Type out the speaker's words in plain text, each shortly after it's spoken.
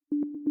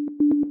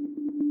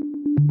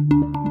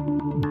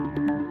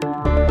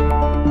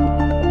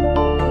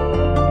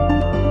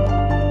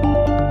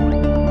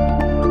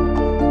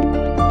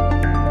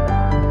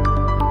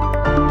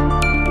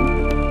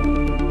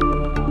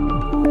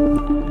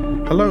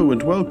Hello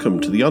and welcome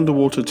to the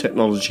Underwater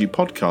Technology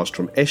podcast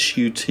from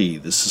SUT,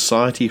 the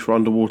Society for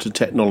Underwater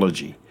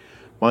Technology.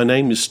 My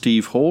name is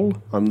Steve Hall,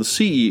 I'm the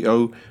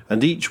CEO,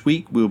 and each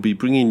week we'll be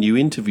bringing you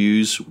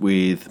interviews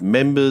with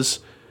members,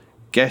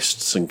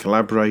 guests and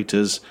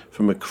collaborators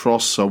from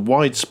across a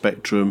wide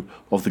spectrum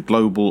of the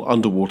global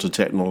underwater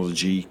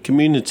technology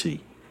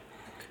community.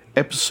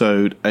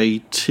 Episode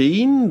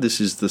 18, this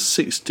is the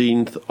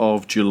 16th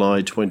of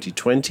July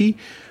 2020,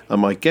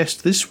 and my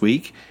guest this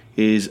week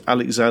is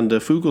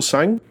Alexander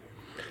Fuglesang.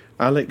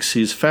 Alex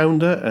is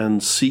founder and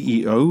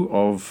CEO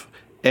of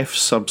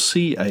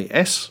subsea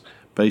AS,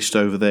 based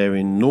over there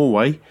in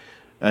Norway,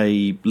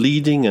 a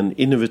leading and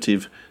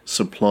innovative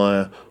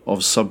supplier of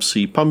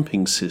subsea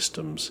pumping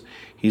systems.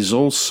 He's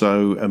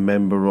also a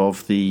member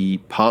of the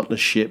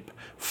partnership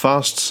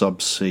Fast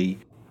Subsea.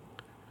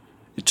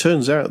 It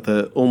turns out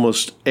that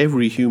almost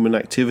every human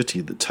activity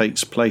that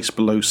takes place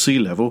below sea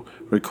level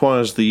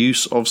requires the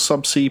use of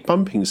subsea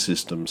pumping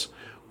systems.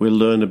 We'll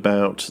learn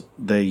about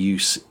their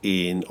use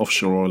in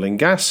offshore oil and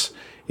gas,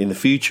 in the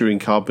future in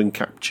carbon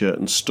capture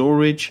and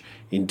storage,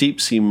 in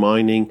deep sea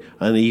mining,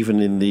 and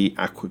even in the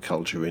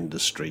aquaculture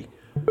industry.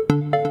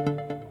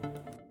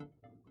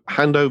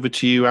 Hand over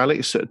to you,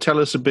 Alex. Tell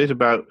us a bit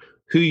about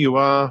who you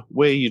are,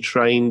 where you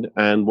trained,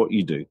 and what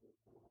you do.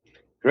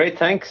 Great,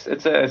 thanks.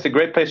 It's a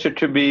great pleasure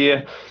to be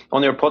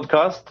on your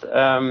podcast.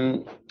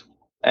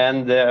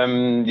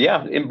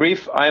 In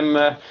brief,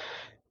 I'm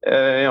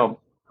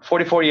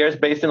 44 years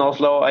based in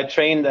Oslo. I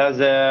trained as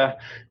a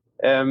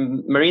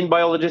marine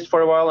biologist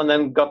for a while and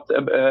then got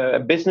a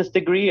business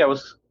degree. I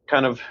was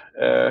kind of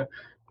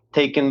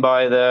taken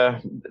by the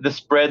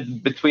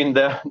spread between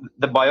the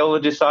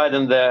biology side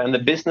and the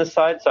business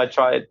side. So I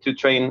tried to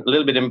train a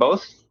little bit in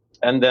both.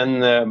 And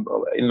then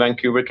in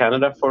Vancouver,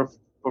 Canada for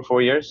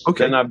 4 years.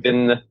 Okay. Then I've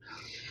been,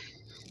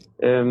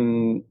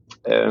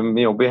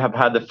 we have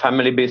had a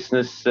family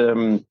business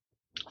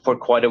for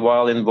quite a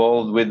while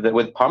involved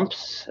with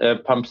pumps.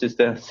 Pumps is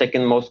the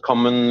second most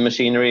common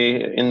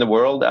machinery in the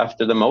world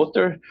after the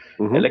motor,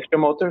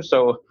 electromotor.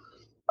 So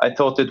I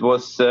thought it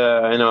was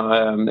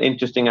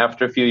interesting.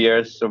 After a few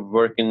years of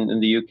work in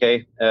the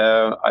UK,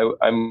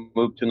 I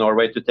moved to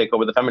Norway to take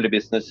over the family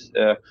business.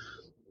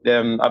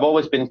 I've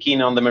always been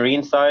keen on the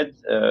marine side,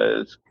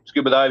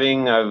 scuba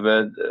diving.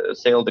 I've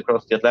sailed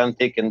across the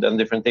Atlantic and done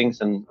different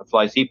things and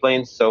fly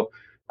seaplanes. So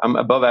I'm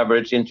above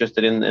average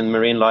interested in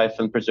marine life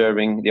and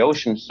preserving the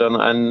oceans.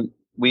 And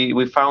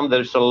we found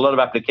there's a lot of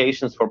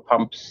applications for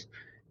pumps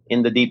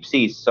in the deep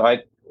seas. So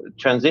I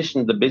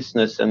transitioned the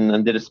business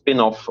and did a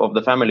spin-off of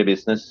the family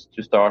business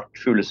to start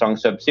Fuglesang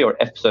Subsea, or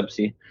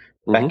Subsea,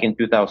 back in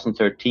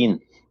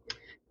 2013.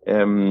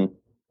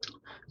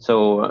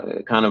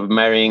 So kind of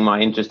marrying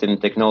my interest in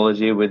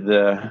technology with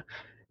the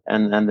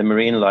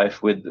marine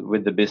life with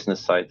the business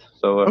side.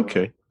 So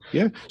Okay.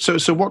 Yeah.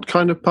 So what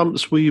kind of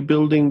pumps were you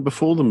building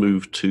before the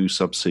move to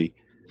subsea?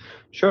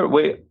 Sure.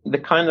 The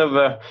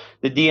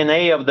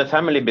DNA of the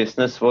family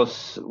business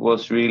was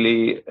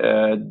really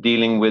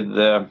dealing with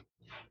the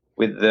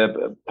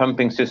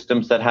pumping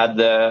systems that had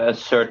a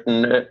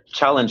certain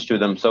challenge to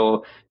them.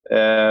 So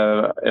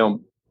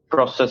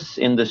process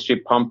industry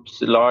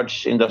pumps,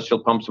 large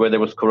industrial pumps where there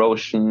was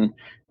corrosion,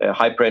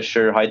 high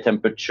pressure, high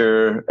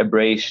temperature,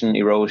 abrasion,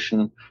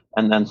 erosion,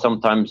 and then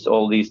sometimes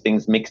all these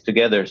things mixed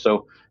together.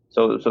 So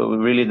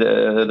really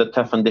the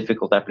tough and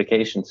difficult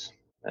applications.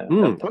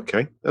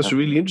 Okay, that's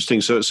really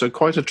interesting. So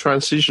quite a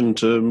transition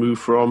to move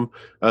from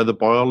the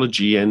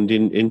biology end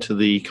into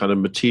the kind of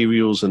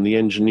materials and the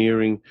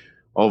engineering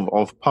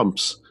of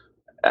pumps.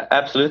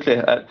 Absolutely.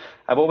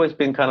 I've always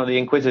been kind of the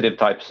inquisitive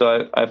type,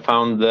 so I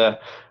found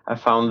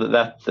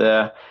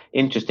that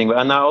interesting.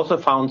 And I also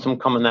found some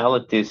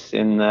commonalities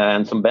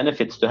and some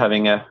benefits to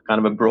having a kind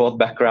of a broad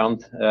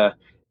background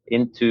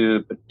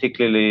into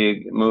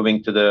particularly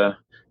moving to the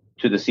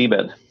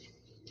seabed.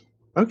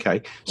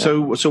 Okay.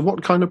 So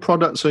what kind of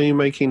products are you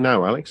making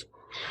now, Alex?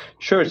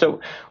 Sure. So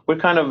we're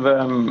kind of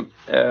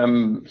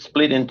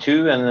split in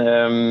two,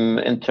 and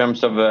in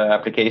terms of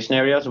application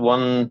areas,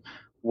 one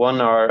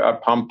are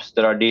pumps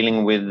that are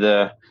dealing with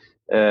the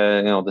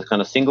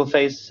kind of single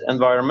phase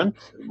environment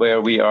where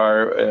we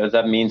are.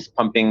 That means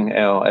pumping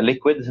a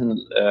liquid in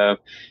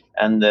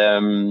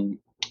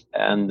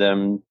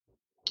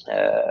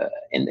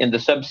the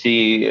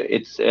subsea.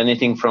 It's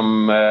anything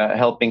from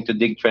helping to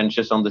dig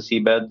trenches on the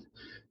seabed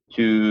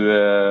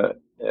to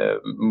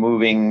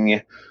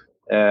moving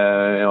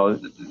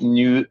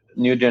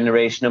new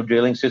generation of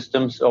drilling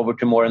systems over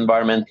to more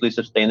environmentally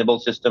sustainable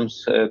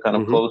systems, kind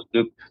of closed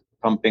loop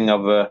pumping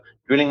of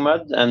drilling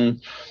mud,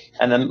 and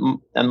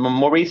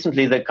more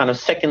recently the kind of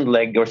second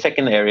leg or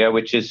second area,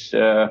 which is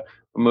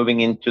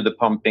moving into the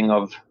pumping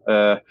of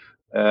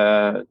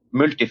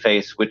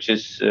multi-phase, which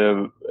is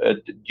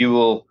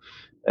dual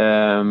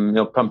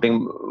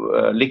pumping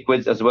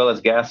liquids as well as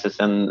gases,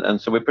 and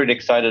so we're pretty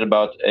excited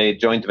about a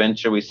joint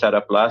venture we set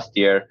up last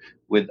year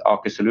with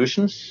Aker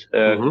Solutions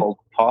called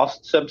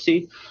Fast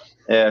Subsea,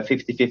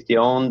 50/50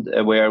 owned,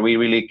 where we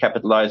really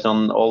capitalize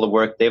on all the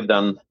work they've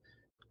done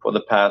for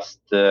the past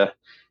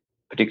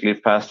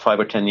particularly past 5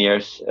 or 10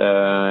 years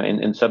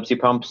in subsea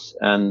pumps,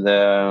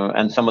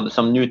 and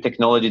some new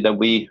technology that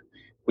we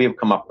have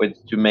come up with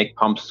to make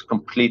pumps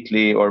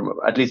completely,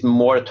 or at least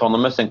more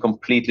autonomous and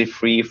completely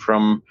free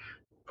from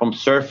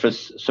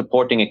surface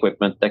supporting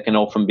equipment that can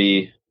often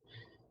be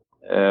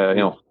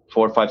 400,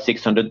 500,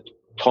 600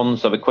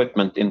 tons of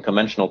equipment in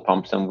conventional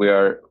pumps, and we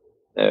are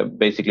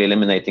basically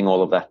eliminating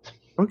all of that.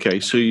 Okay,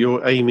 so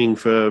you're aiming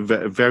for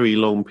very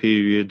long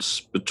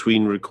periods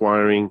between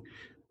requiring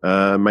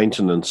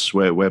maintenance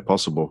where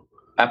possible.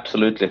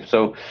 Absolutely.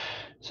 So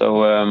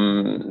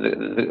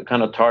the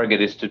kind of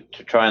target is to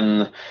try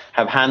and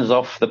have hands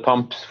off the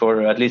pumps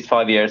for at least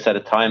 5 years at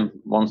a time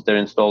once they're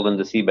installed in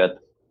the seabed,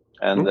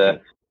 and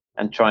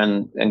try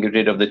and get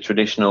rid of the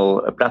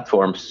traditional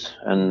platforms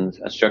and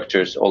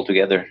structures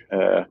altogether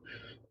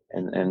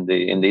in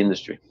the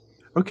industry.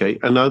 Okay,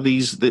 and are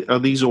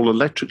these all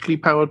electrically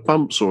powered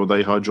pumps, or are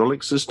they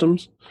hydraulic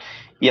systems?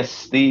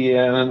 Yes,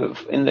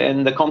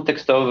 in the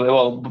context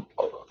of,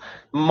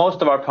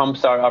 most of our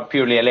pumps are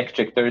purely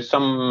electric. There is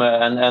some,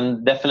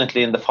 and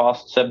definitely in the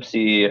fast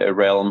subsea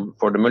realm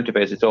for the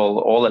multiphase, it's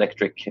all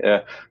electric.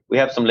 We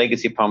have some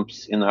legacy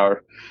pumps in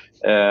our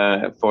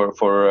for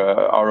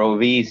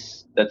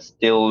ROVs that's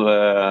still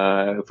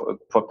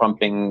for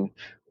pumping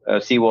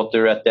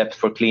seawater at depth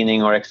for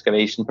cleaning or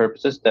excavation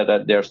purposes.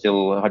 That they're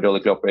still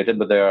hydraulically operated,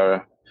 but they are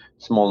a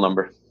small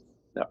number.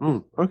 Yeah.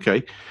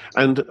 Okay,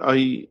 and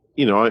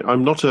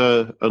I'm not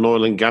an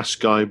oil and gas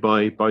guy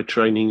by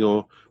training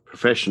or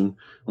profession,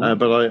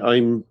 but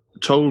I'm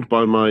told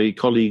by my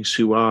colleagues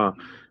who are,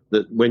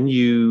 that when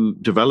you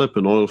develop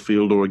an oil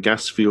field or a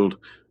gas field,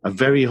 a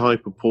very high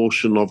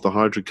proportion of the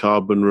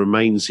hydrocarbon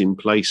remains in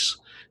place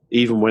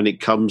even when it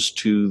comes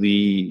to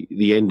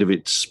the end of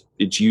its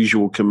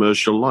usual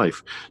commercial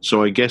life.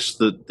 So I guess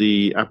that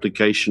the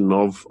application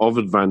of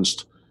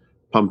advanced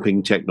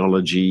pumping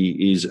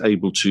technology is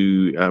able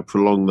to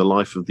prolong the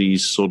life of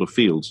these sort of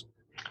fields.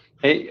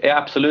 Hey,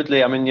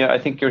 absolutely. I mean, I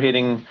think you're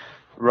hitting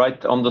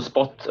right on the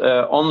spot.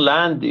 On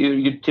land,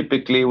 you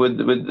typically would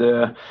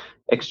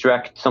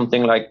extract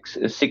something like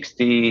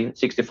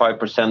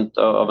 65%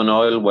 of an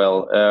oil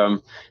well,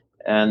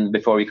 and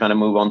before we kind of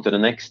move on to the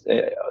next,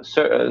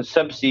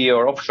 subsea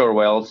or offshore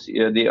wells,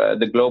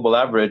 the global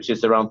average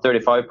is around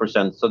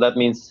 35%. So that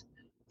means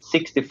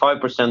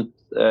 65%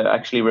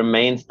 actually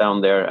remains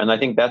down there, and I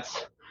think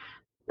that's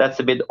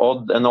a bit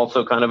odd, and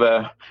also kind of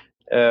a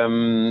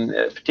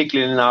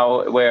particularly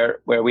now where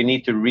we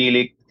need to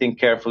really think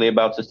carefully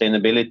about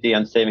sustainability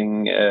and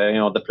saving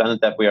the planet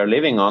that we are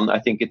living on. I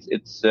think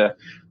it's a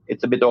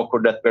bit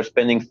awkward that we're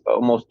spending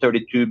almost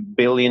 $32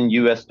 billion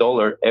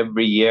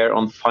every year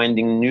on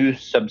finding new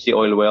subsea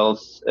oil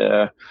wells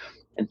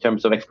in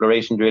terms of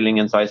exploration, drilling,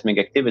 and seismic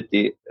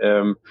activity,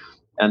 and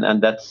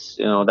that's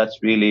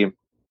really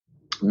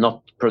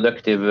not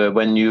productive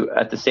when you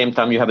at the same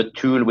time you have a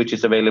tool which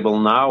is available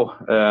now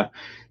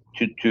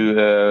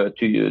to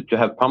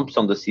have pumps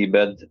on the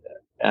seabed,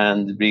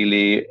 and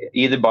really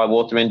either by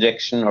water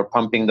injection or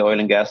pumping the oil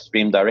and gas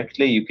stream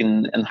directly, you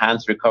can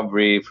enhance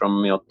recovery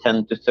from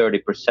 10 to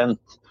 30%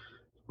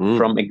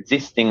 from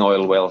existing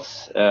oil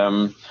wells,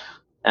 and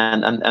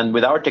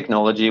with our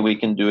technology we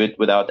can do it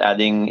without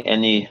adding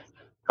any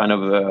kind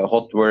of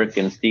hot work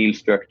and steel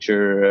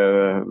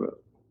structure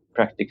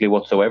practically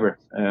whatsoever.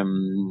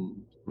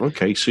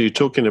 Okay, so you're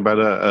talking about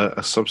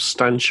a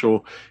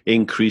substantial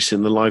increase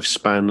in the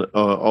lifespan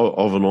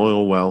of an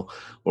oil well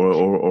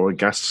or a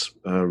gas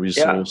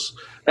resource.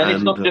 Yeah. And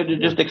it's not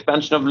just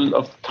expansion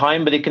of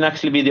time, but it can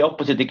actually be the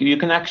opposite. You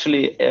can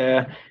actually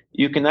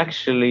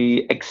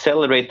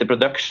accelerate the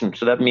production.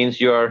 So that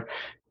means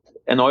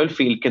an oil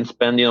field can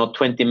spend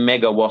 20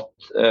 megawatt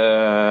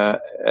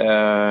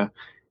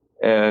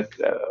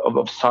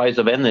of size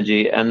of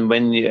energy, and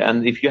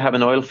if you have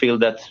an oil field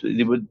that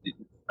it would,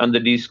 under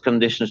these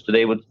conditions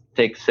today, would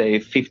take, say,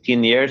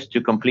 15 years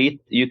to complete,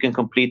 you can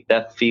complete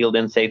that field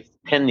in, say,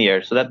 10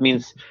 years. So that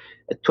means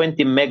a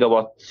 20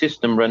 megawatt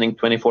system running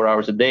 24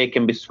 hours a day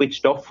can be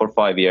switched off for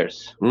 5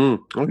 years.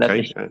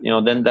 Okay.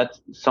 Then that's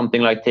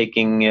something like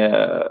taking,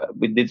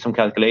 we did some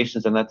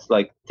calculations, and that's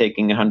like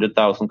taking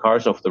 100,000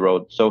 cars off the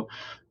road. So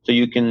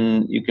you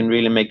can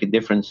really make a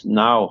difference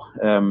now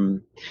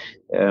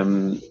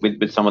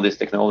with some of this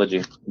technology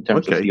in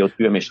terms of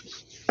CO2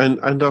 emissions.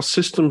 And are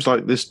systems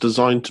like this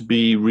designed to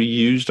be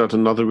reused at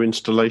another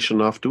installation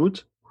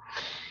afterwards?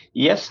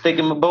 Yes, they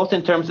can, both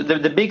in terms of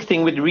the big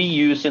thing with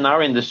reuse in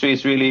our industry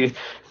is really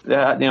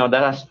that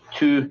has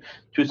two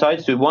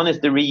sides to it. One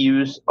is the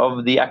reuse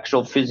of the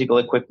actual physical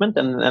equipment,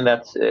 and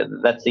that's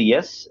a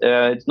yes.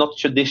 It's not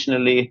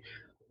traditionally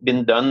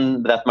been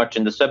done that much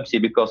in the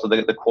subsea because of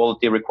the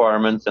quality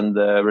requirements and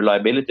the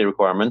reliability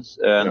requirements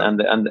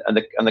and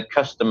the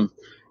custom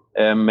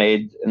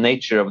made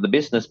nature of the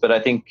business. But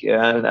I think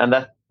and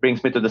that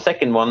brings me to the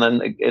second one,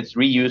 and it's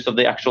reuse of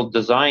the actual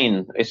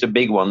design is a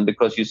big one,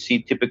 because you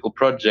see typical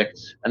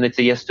projects, and it's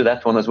a yes to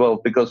that one as well,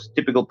 because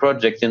typical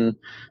projects in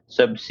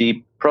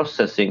subsea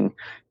processing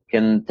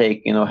can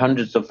take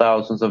hundreds of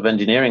thousands of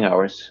engineering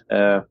hours.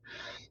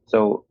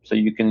 So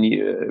you can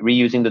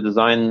reusing the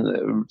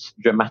design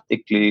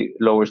dramatically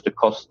lowers the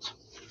cost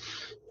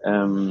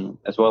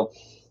as well.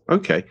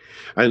 Okay,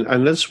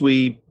 and as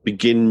we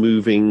begin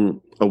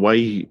moving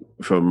away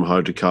from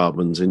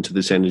hydrocarbons into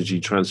this energy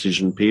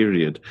transition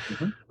period,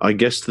 I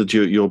guess that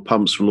your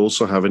pumps will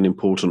also have an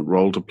important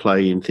role to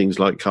play in things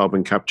like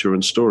carbon capture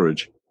and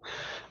storage.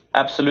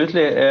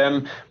 Absolutely.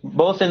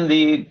 Both in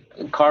the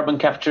carbon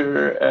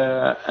capture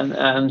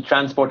and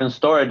transport and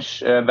storage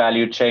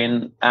value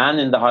chain, and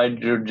in the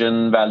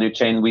hydrogen value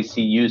chain, we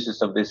see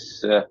uses of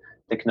this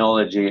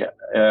technology,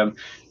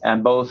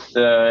 and both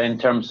in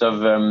terms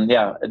of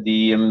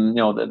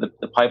the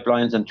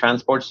pipelines and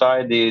transport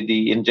side,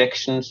 the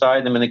injection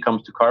side, and when it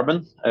comes to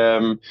carbon,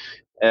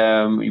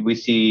 we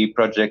see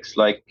projects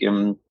like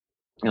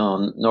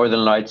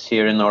Northern Lights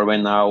here in Norway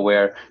now,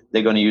 where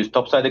they're going to use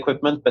topside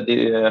equipment, but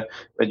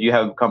you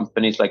have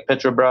companies like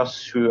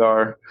Petrobras who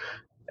are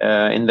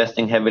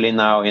investing heavily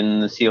now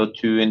in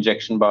CO2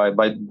 injection by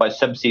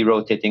subsea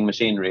rotating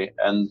machinery,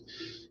 and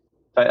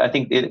I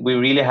think we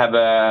really have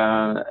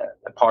a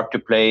part to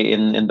play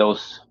in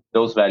those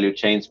value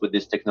chains with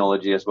this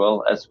technology, as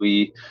well as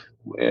we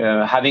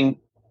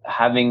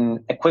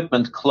having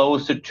equipment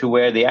closer to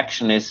where the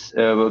action is.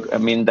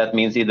 That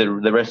means either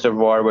the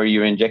reservoir where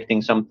you're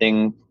injecting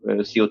something,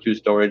 CO2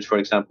 storage, for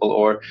example,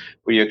 or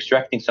where you're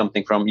extracting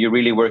something from. You're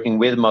really working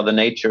with Mother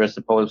Nature as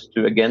opposed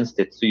to against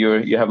it. So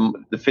you have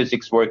the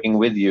physics working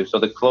with you. So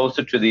the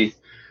closer to the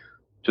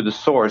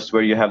source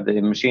where you have the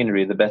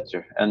machinery, the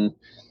better. And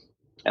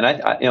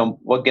I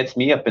what gets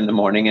me up in the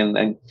morning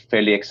and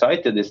fairly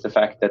excited is the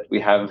fact that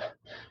we have.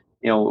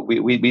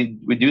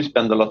 We do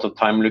spend a lot of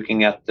time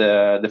looking at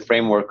the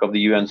framework of the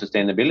UN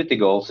sustainability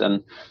goals,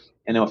 and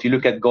if you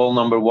look at goal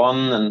number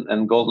 1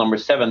 and goal number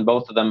 7,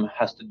 both of them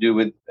has to do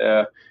with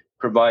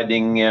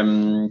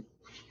providing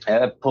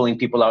pulling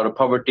people out of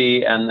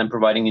poverty and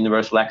providing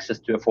universal access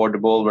to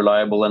affordable,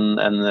 reliable,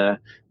 and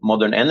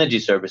modern energy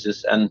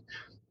services. And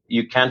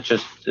you can't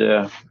just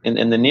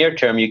in the near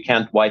term, you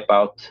can't wipe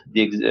out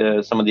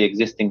some of the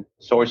existing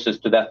sources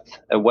to that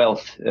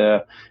wealth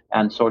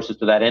and sources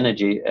to that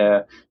energy.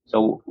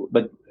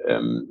 But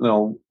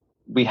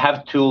we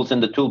have tools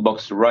in the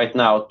toolbox right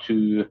now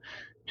to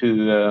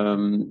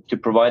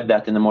provide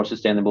that in a more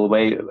sustainable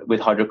way, with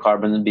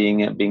hydrocarbon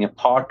being a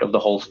part of the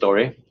whole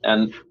story.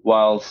 And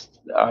whilst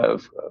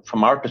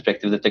from our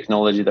perspective, the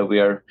technology that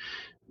we're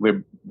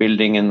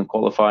building and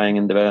qualifying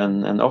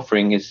and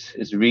offering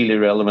is really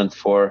relevant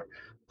for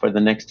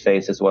the next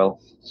phase as well.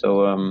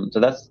 So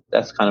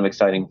that's kind of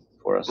exciting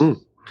for us.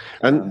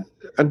 And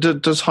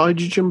does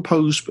hydrogen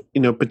pose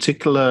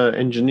particular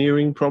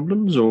engineering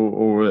problems,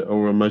 or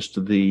are most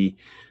of the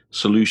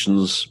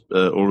solutions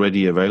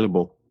already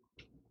available?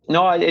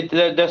 No,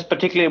 there's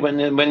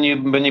particularly when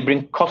you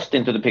bring cost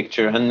into the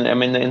picture, and I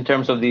mean in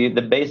terms of the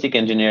basic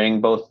engineering,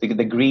 both the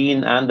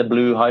green and the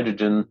blue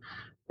hydrogen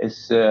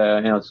is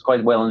it's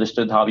quite well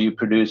understood how you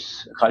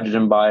produce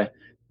hydrogen by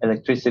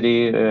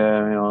electricity,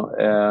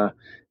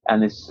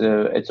 and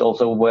it's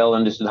also well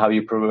understood how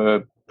you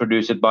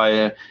produce it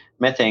by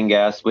methane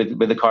gas with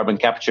the carbon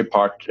capture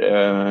part.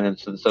 So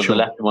sure. The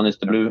left one is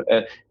the blue,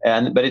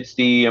 but it's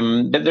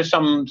there's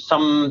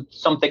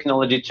some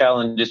technology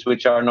challenges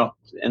which are not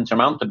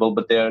insurmountable,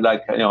 but they're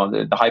like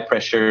the high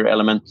pressure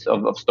element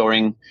of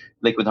storing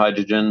liquid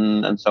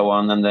hydrogen and so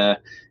on,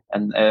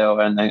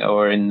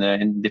 or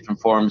in different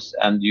forms.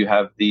 And you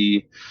have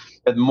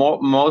but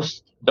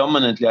most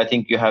dominantly, I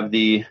think you have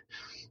the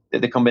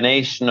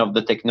combination of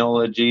the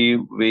technology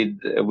with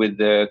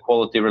the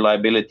quality,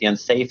 reliability, and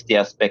safety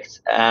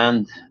aspects,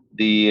 and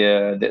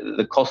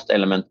the cost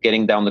element,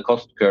 getting down the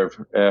cost curve.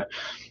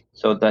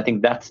 So I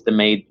think that's the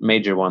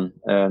major one,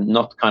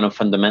 not kind of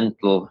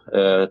fundamental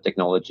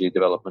technology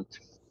development.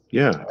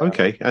 Yeah.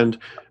 Okay. And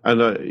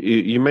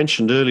you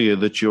mentioned earlier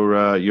that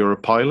you're a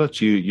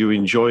pilot. You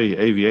enjoy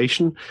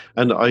aviation,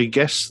 and I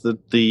guess that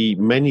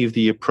many of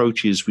the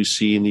approaches we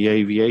see in the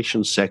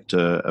aviation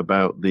sector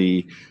about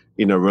the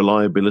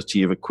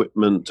reliability of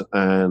equipment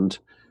and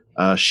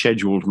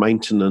scheduled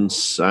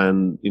maintenance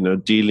and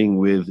dealing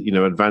with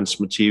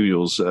advanced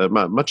materials,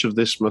 much of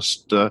this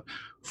must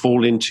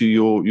fall into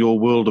your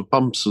world of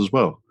pumps as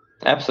well.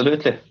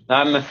 Absolutely.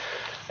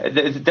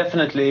 It's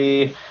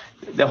definitely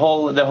the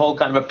whole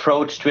kind of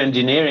approach to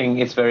engineering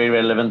is very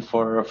relevant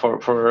for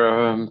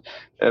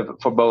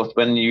both.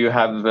 When you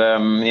have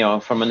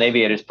from an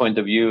aviator's point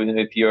of view,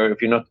 if you're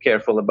not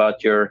careful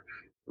about your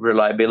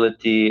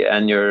reliability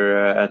and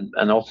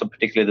and also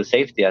particularly the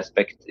safety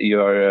aspect,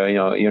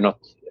 you're not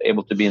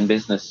able to be in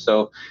business.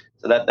 So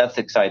that's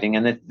exciting,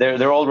 and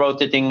they're all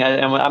rotating.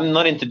 I'm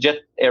not into jet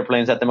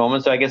airplanes at the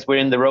moment, so I guess we're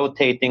in the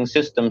rotating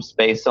system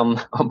space on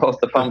both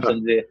the pumps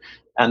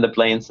and the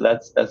planes. So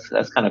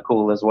that's kind of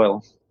cool as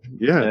well.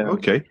 Yeah.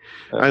 Okay.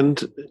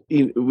 And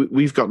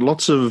we've got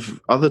lots of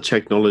other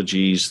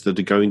technologies that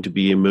are going to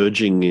be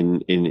emerging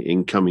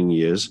in coming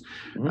years,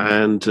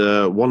 and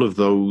one of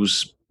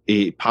those,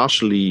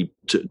 partially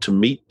to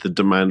meet the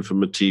demand for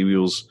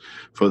materials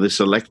for this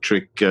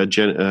electric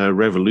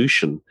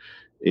revolution,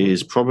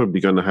 is probably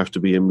going to have to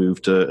be a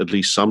move to at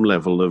least some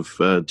level of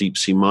deep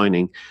sea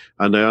mining.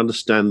 And I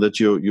understand that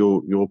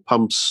your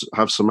pumps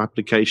have some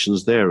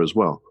applications there as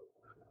well.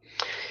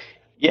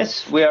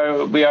 Yes,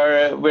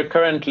 we're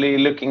currently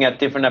looking at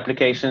different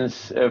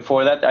applications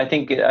for that. I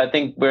think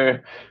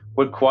we're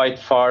quite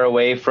far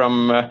away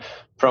from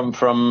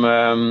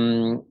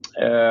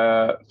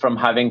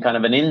having kind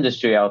of an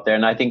industry out there,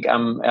 and I think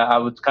I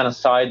would kind of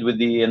side with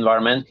the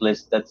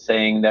environmentalists that's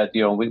saying that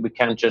we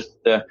can't just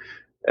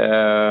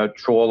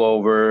trawl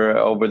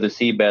over the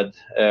seabed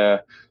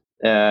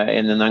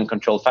in an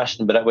uncontrolled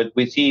fashion. But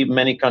we see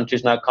many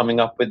countries now coming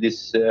up with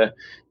this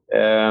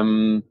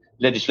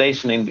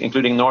legislation,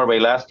 including Norway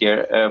last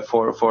year,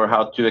 for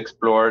how to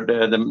explore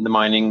the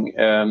mining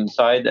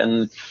side,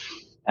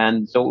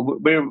 and so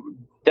we're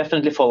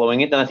definitely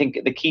following it. And I think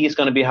the key is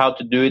going to be how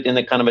to do it in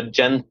a kind of a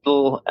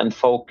gentle and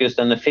focused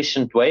and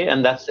efficient way,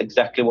 and that's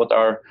exactly what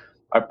our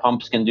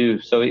pumps can do.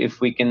 So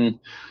if we can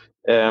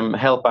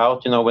help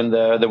out, when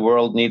the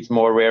world needs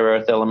more rare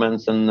earth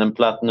elements and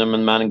platinum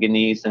and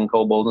manganese and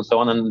cobalt and so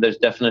on, and there's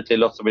definitely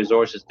lots of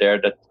resources there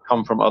that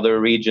come from other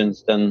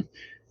regions than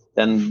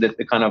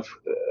the kind of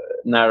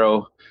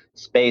narrow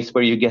space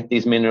where you get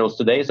these minerals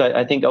today. So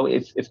I think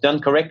if done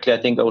correctly, I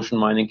think ocean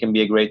mining can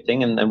be a great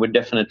thing, and we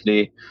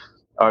definitely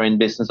are in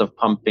business of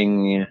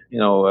pumping,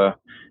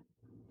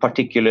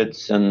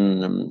 particulates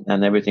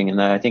and everything. And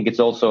I think it's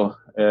also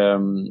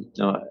an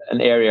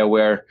area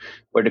where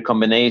the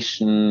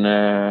combination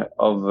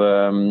of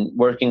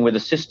working with the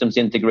systems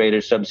integrator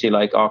subsea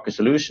like Aker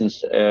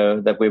Solutions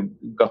that we've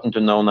gotten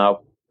to know now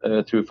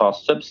through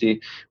Fast Subsea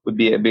would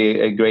be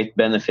a great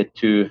benefit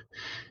to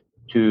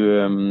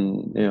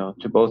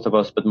both of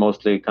us, but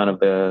mostly kind of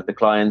the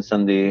clients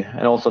and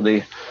also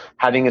the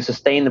having a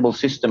sustainable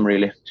system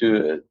really,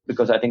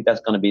 because I think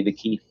that's going to be the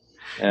key.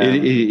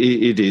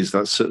 It is.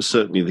 That's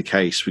certainly the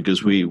case,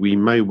 because we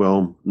may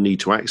well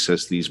need to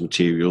access these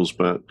materials,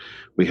 but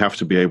we have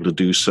to be able to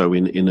do so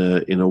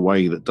in a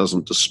way that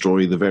doesn't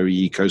destroy the very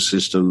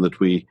ecosystem that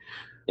we're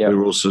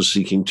also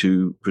seeking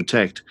to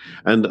protect.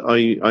 And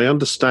I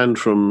understand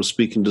from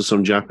speaking to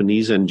some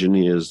Japanese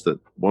engineers that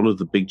one of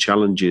the big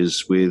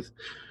challenges with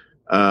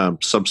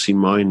subsea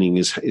mining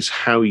is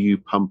how you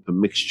pump a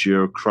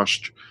mixture of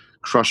crushed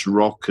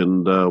rock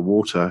and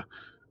water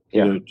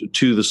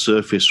to the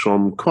surface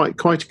from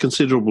quite a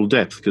considerable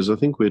depth, because I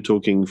think we're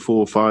talking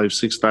 4,000, 5,000,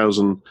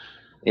 6,000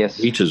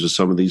 meters with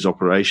some of these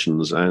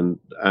operations, and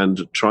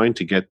trying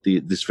to get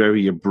this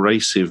very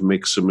abrasive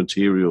mix of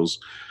materials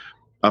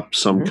up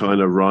some kind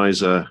of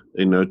riser,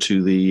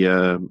 to the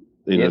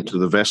to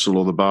the vessel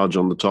or the barge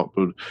on the top,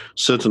 would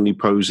certainly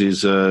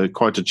poses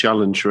quite a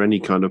challenge for any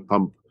kind of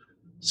pump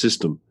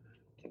system.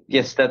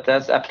 Yes,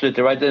 that's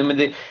absolutely right. I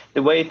mean,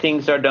 the way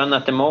things are done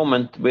at the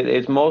moment,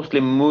 it's mostly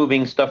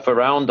moving stuff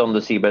around on the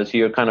seabed. So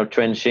you're kind of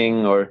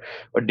trenching or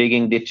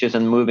digging ditches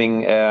and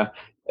moving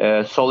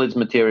solids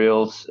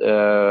materials,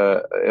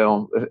 a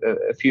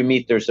few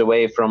meters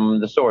away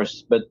from the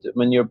source. But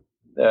when you're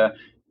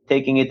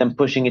taking it and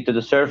pushing it to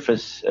the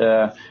surface,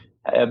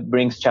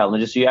 brings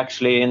challenges. You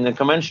actually, in the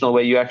conventional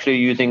way, you're actually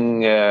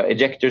using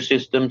ejector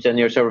systems, and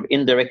you're sort of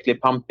indirectly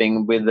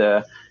pumping with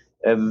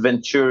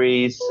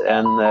venturis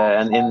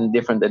and in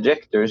different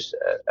ejectors,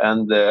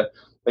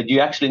 but you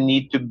actually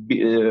need to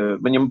be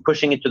when you're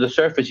pushing it to the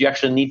surface, you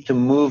actually need to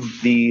move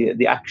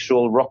the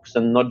actual rocks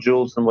and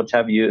nodules and what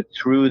have you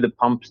through the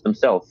pumps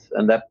themselves,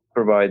 and that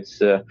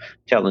provides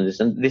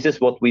challenges. And this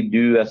is what we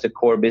do as a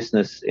core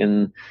business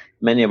in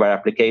many of our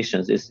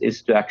applications,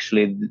 is to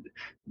actually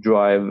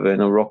drive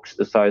rocks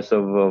the size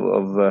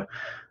of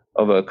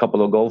a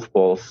couple of golf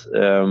balls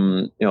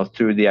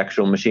through the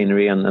actual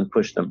machinery and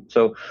push them.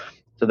 So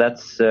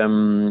that's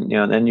and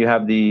you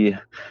have the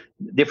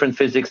different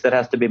physics that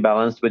has to be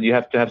balanced, but you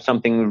have to have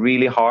something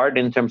really hard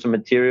in terms of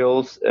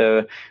materials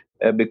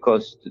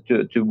because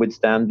to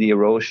withstand the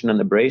erosion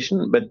and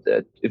abrasion. But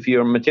if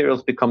your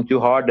materials become too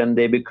hard, then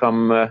they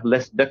become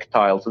less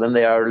ductile, so then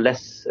they are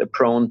less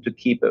prone to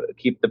keep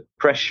the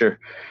pressure.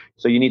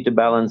 So you need to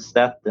balance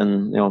that,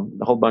 and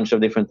a whole bunch of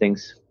different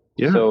things.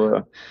 Yeah.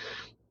 So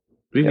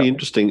really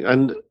interesting.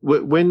 And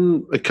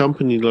when a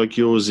company like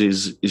yours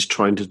is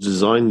trying to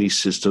design these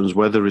systems,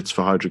 whether it's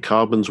for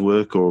hydrocarbons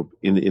work or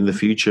in the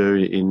future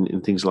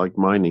in things like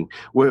mining,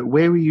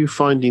 where are you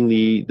finding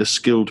the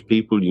skilled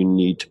people you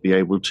need to be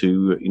able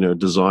to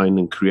design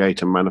and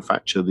create and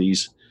manufacture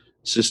these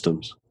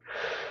systems?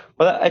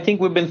 Well, I think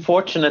we've been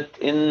fortunate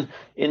in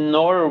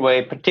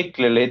Norway,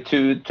 particularly,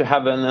 to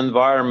have an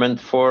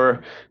environment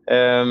for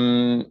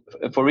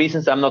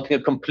reasons I'm not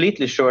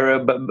completely sure,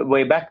 but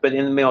way back. But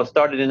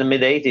started in the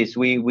mid '80s,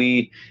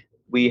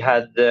 we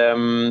had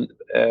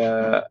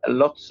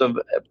lots of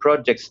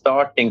projects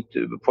starting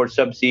for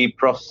subsea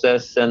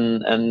process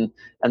and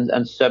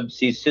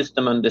subsea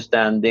system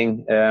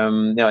understanding.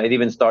 It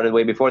even started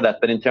way before that,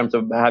 but in terms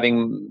of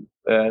having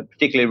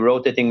particularly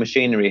rotating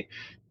machinery.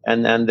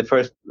 And the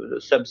first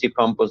subsea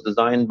pump was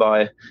designed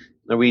by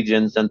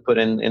Norwegians and put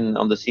in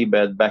on the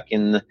seabed back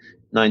in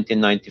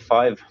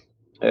 1995.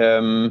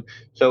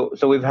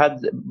 So we've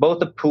had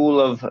both a pool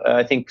of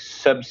I think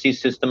subsea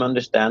system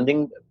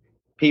understanding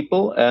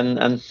people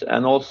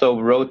and also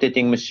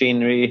rotating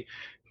machinery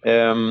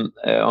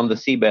on the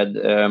seabed.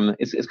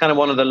 It's kind of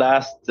one of the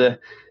last.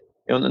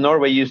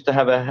 Norway used to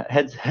have a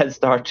head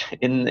start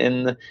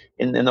in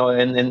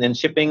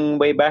shipping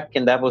way back,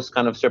 and that was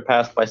kind of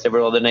surpassed by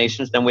several other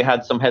nations. Then we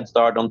had some head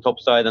start on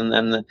topside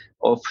and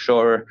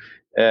offshore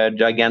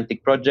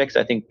gigantic projects.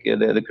 I think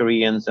the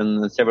Koreans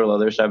and several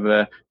others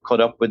have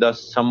caught up with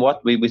us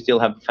somewhat. We still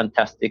have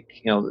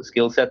fantastic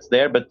skill sets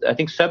there, but I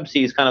think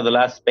subsea is kind of the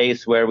last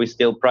space where we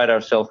still pride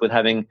ourselves with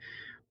having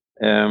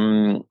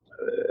a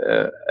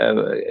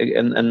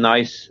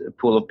nice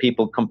pool of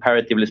people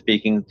comparatively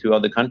speaking to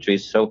other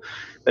countries. So,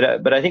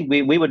 but I think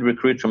we would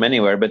recruit from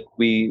anywhere. But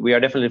we are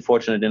definitely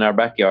fortunate in our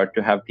backyard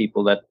to have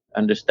people that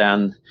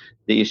understand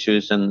the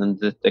issues and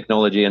the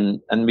technology.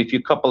 And if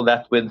you couple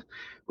that with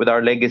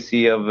our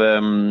legacy of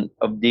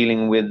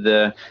dealing with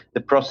the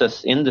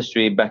process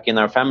industry back in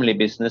our family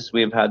business,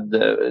 we've had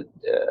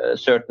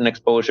certain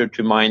exposure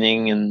to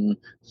mining and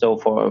so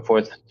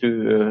forth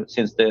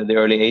since the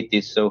early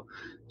 80s. So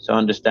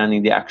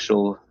understanding the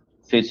actual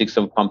physics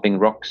of pumping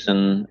rocks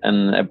and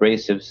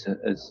abrasives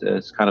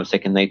is kind of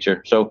second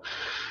nature. So,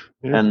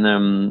 yeah.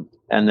 and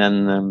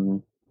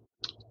then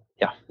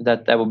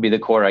that would be the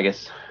core, I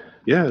guess.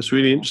 Yeah, it's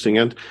really interesting,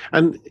 and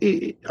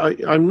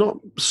I'm not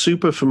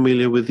super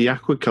familiar with the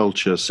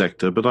aquaculture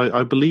sector, but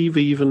I believe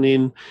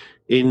even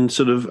in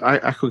sort of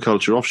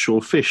aquaculture,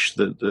 offshore fish,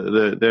 that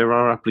there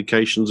are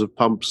applications of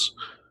pumps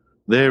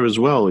there as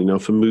well,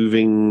 for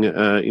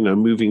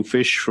moving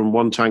fish from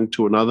one tank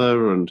to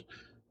another and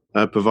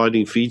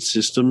providing feed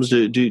systems.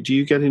 Do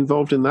you get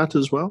involved in that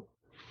as well?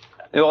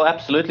 Well,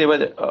 absolutely.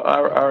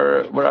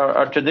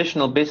 Our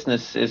traditional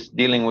business is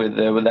dealing with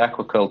the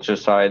aquaculture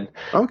side.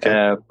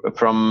 Okay.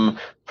 From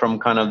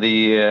kind of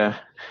the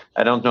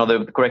I don't know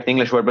the correct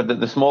English word, but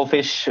the small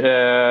fish,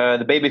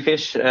 the baby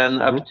fish, and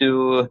up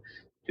to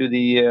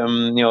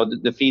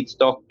the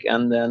feedstock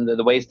and then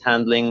the waste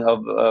handling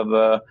of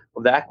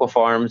the aqua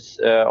farms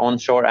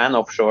onshore and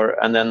offshore,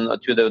 and then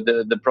to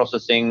the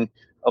processing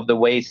of the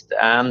waste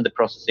and the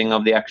processing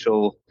of the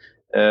actual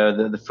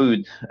the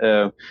food.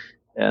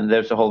 And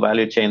there's a whole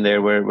value chain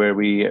there where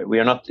we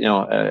are not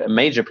a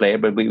major player,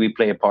 but we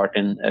play a part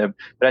in.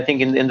 But I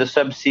think in the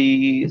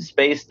subsea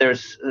space,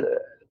 there's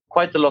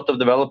quite a lot of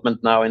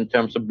development now in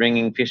terms of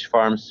bringing fish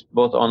farms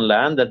both on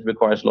land that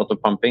requires a lot of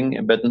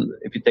pumping. But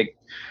if you take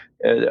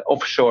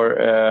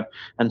offshore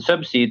and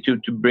subsea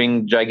to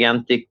bring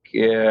gigantic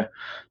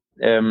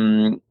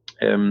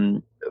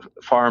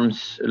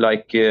farms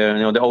like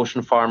the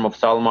ocean farm of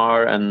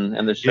Salmar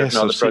and there's certain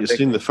other projects. I've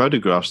seen the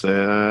photographs.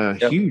 They're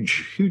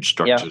huge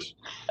structures.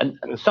 Yeah.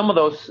 And some of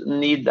those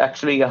need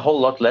actually a whole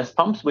lot less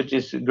pumps, which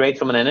is great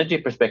from an energy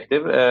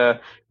perspective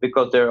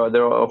because they're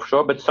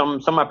offshore. But some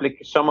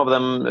of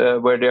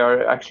them where they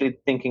are actually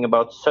thinking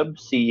about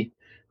subsea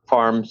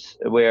farms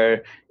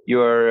where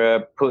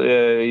you're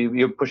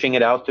pushing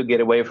it out to get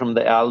away from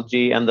the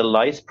algae and the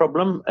lice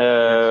problem.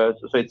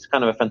 So it's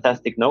kind of a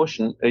fantastic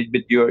notion,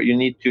 but you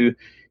need to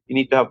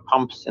have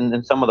pumps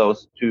in some of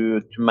those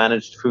to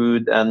manage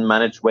food and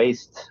manage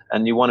waste.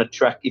 And you want to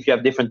track, if you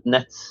have different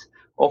nets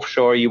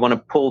offshore, you want to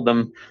pull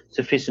them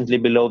sufficiently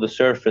below the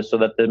surface so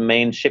that the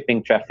main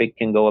shipping traffic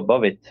can go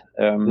above it.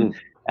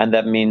 And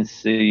that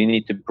means you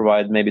need to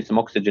provide maybe some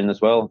oxygen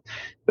as well,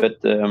 but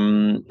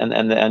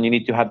and you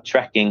need to have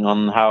tracking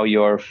on how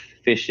your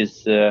fish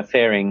is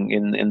faring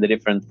in the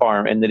different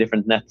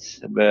different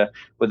nets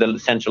with a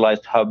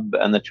centralized hub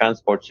and the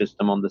transport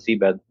system on the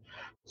seabed.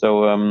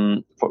 So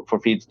for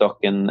feedstock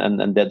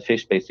and dead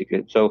fish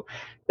basically. So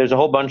there's a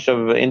whole bunch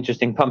of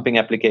interesting pumping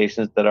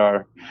applications that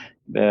are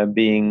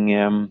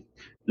being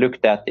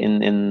looked at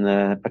in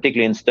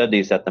particularly in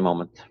studies at the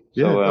moment.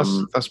 Yeah,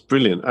 that's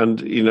brilliant.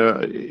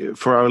 And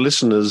for our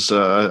listeners,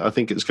 I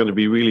think it's going to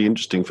be really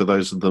interesting for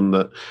those of them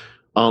that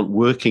aren't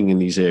working in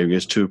these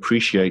areas to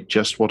appreciate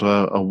just what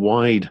a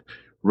wide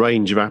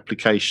range of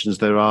applications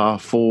there are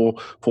for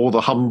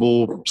the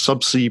humble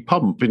subsea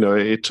pump.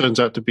 It turns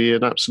out to be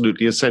an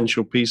absolutely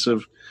essential piece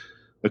of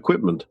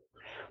equipment.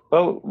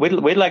 Well,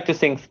 we'd like to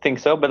think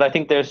so, but I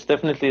think there's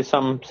definitely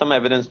some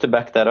evidence to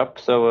back that up.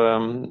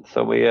 So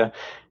we.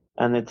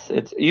 And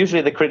it's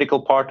usually the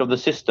critical part of the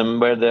system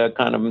where the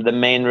kind of the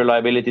main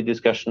reliability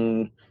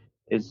discussion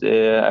is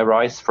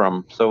arise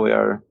from. So we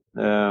are,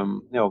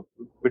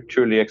 we're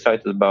truly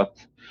excited about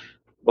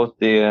both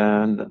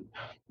the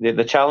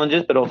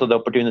challenges, but also the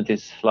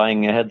opportunities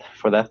lying ahead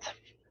for that.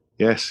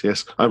 Yes.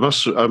 I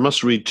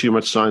must read too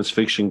much science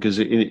fiction because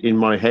in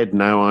my head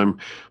now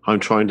I'm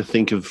trying to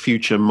think of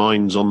future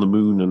mines on the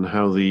moon and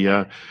how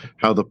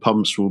the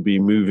pumps will be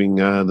moving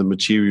the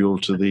material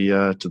to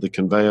the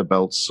conveyor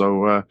belts.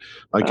 So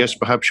I guess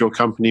perhaps your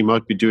company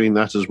might be doing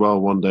that as well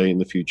one day in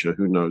the future.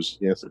 Who knows?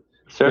 Yes.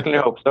 Certainly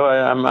hope so.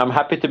 I'm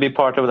happy to be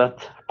part of that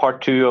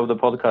part 2 of the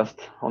podcast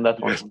on that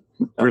one. Yes.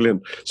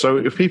 Brilliant. So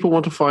if people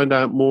want to find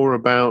out more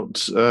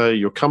about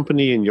your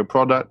company and your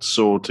products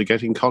or to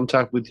get in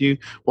contact with you,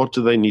 what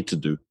do they need to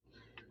do?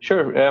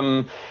 Sure.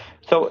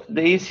 So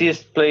the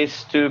easiest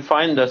place to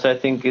find us, I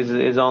think,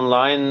 is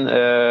online.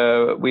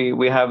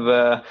 We have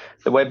the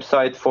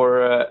website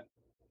for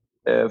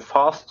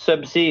fast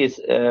subsea is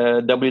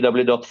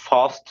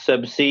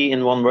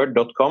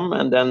www.fastsubsea.com,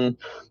 and then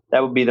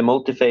that would be the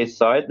multi-phase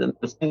side, and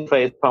the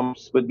single-phase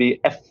pumps would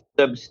be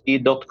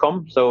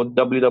fsubsea.com. So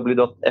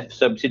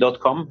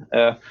www.fsubsea.com.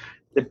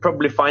 They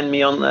probably find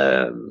me on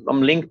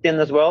LinkedIn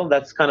as well.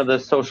 That's kind of the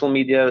social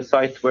media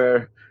site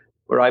where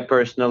I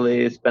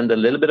personally spend a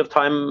little bit of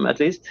time,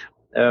 at least.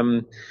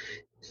 Just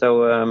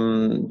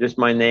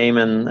my name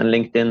and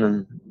LinkedIn,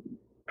 and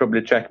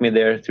probably track me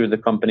there through the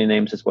company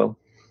names as well.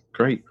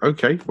 Great.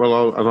 Okay.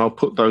 Well, I'll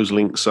put those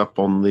links up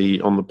on the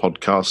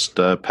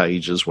podcast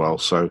page as well,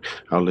 so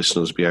our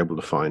listeners will be able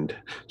to find.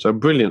 So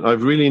brilliant.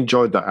 I've really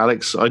enjoyed that,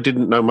 Alex. I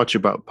didn't know much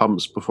about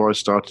pumps before I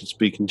started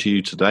speaking to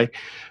you today,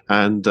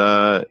 and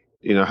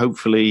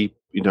hopefully,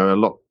 a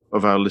lot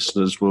of our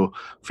listeners will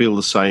feel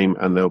the same,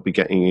 and they'll be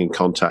getting in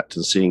contact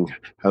and seeing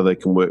how they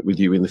can work with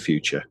you in the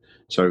future.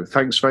 So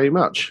thanks very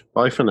much.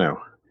 Bye for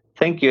now.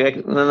 Thank you.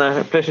 And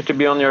a pleasure to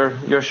be on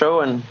your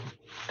show, and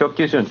talk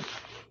to you soon.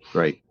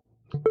 Great.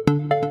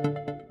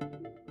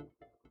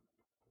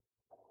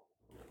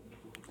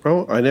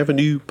 Well, I never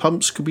knew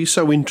pumps could be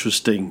so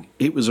interesting.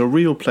 It was a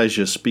real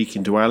pleasure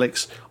speaking to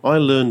Alex. I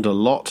learned a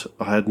lot.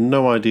 I had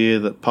no idea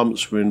that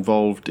pumps were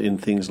involved in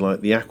things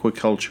like the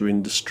aquaculture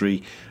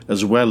industry,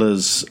 as well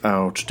as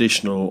our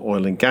traditional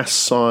oil and gas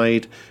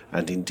side,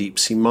 and in deep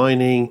sea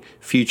mining,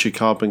 future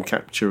carbon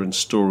capture and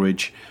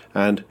storage,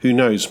 and who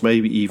knows,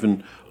 maybe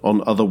even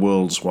on other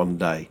worlds one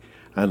day.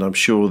 And I'm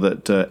sure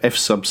that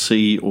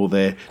F-Subsea or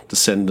their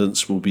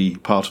descendants will be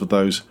part of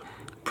those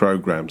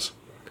programs.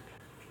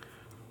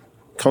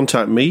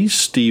 Contact me,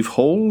 Steve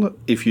Hall,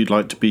 if you'd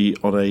like to be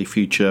on a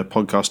future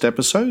podcast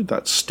episode.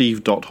 That's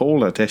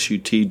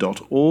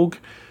steve.hall@sut.org.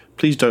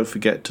 Please don't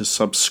forget to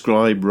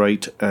subscribe,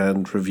 rate,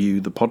 and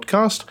review the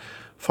podcast.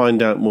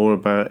 Find out more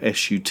about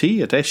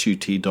SUT at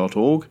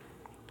sut.org.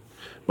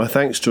 My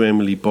thanks to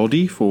Emily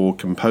Boddy for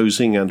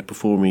composing and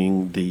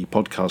performing the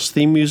podcast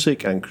theme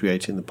music and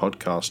creating the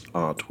podcast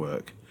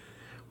artwork.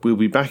 We'll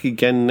be back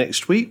again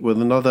next week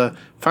with another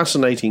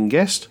fascinating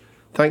guest.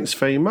 Thanks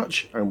very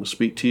much, and we'll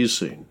speak to you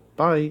soon.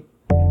 Bye.